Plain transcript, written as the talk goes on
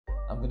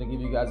I'm gonna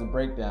give you guys a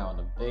breakdown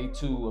of day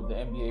 2 of the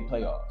NBA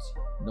playoffs.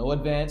 No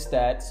advanced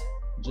stats,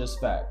 just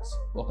facts.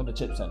 Welcome to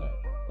Chip Center.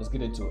 Let's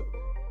get into it.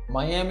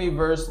 Miami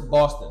versus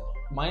Boston.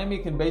 Miami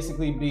can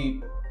basically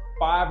beat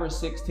 5 or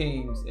 6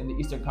 teams in the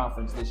Eastern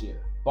Conference this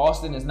year.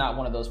 Boston is not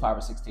one of those 5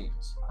 or 6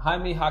 teams.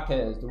 Jaime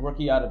Jaquez, the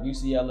rookie out of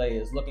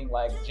UCLA, is looking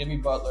like Jimmy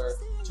Butler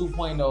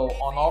 2.0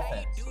 on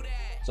offense.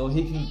 So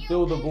he can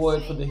fill the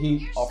void for the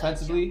Heat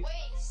offensively.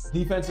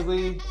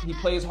 Defensively, he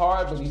plays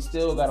hard, but he's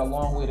still got a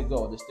long way to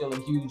go. There's still a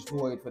huge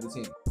void for the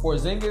team.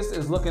 Porzingis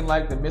is looking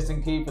like the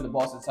missing key for the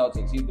Boston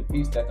Celtics. He's the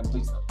piece that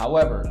completes them.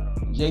 However,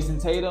 Jason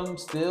Tatum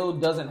still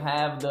doesn't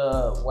have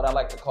the, what I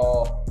like to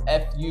call,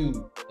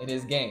 FU in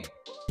his game.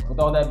 With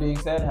all that being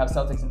said, I have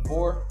Celtics in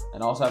 4,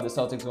 and also have the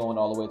Celtics going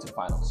all the way to the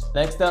finals.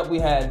 Next up, we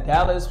had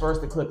Dallas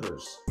versus the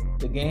Clippers.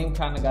 The game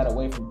kind of got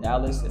away from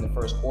Dallas in the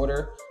first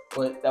quarter,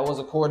 but that was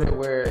a quarter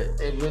where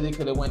it really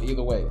could have went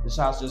either way. The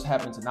shots just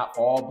happened to not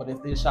fall, but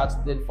if these shots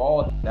did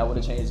fall, that would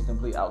have changed the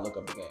complete outlook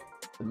of the game.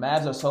 The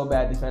Mavs are so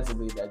bad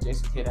defensively that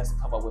Jason Kidd has to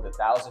come up with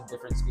 1,000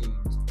 different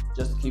schemes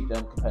just to keep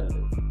them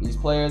competitive. These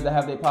players that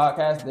have their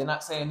podcast, they're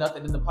not saying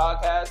nothing in the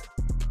podcast,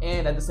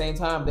 and at the same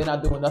time, they're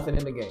not doing nothing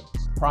in the games.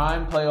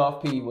 Prime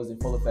playoff P was in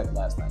full effect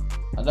last night.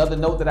 Another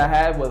note that I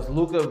had was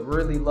Luka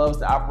really loves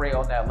to operate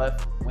on that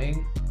left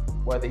wing,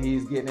 whether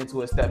he's getting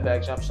into a step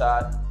back jump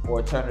shot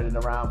or turning it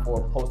around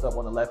for a post up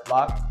on the left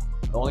block.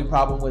 The only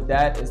problem with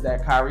that is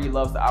that Kyrie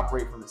loves to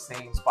operate from the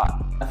same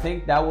spot. I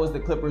think that was the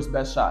Clippers'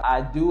 best shot. I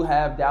do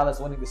have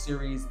Dallas winning the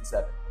series in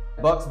 7.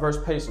 Bucks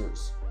versus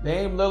Pacers.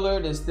 Dame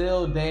Lillard is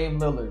still Dame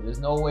Lillard. There's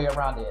no way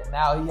around it.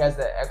 Now he has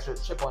that extra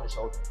chip on his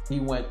shoulder.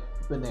 He went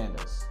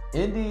bananas.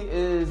 Indy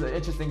is an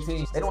interesting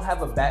team. They don't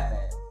have a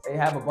Batman. They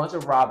have a bunch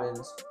of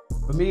Robins.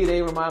 For me,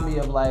 they remind me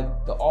of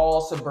like the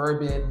all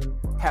suburban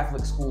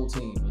Catholic school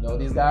team. You know,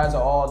 these guys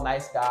are all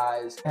nice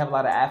guys. They have a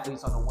lot of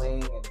athletes on the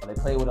wing, and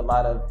they play with a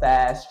lot of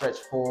fast stretch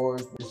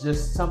fours. It's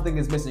just something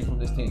is missing from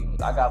this team.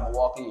 I got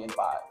Milwaukee in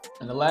 5.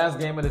 And the last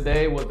game of the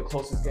day was the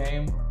closest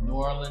game. New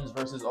Orleans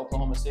versus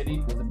Oklahoma City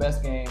was the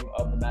best game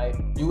of the night.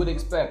 You would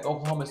expect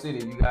Oklahoma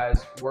City, you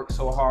guys work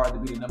so hard to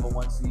be the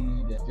 #1 seed,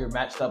 and you're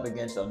matched up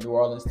against a New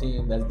Orleans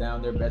team that's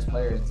down their best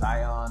player in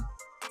Zion.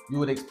 You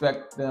would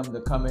expect them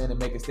to come in and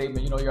make a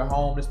statement. You know, you're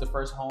home. It's the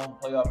first home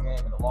playoff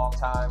game in a long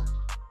time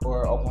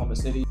for Oklahoma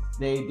City.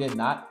 They did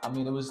not. I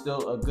mean, it was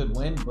still a good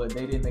win, but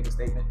they didn't make a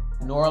statement.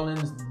 New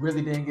Orleans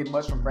really didn't get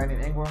much from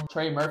Brandon Ingram.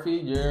 Trey Murphy,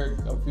 you're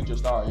a future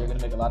star. You're going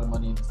to make a lot of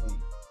money in this league.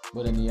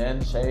 But in the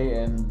end,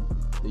 Shea and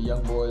the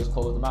young boys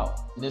closed them out.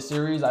 In this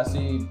series, I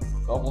see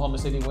Oklahoma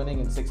City winning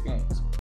in 6 games.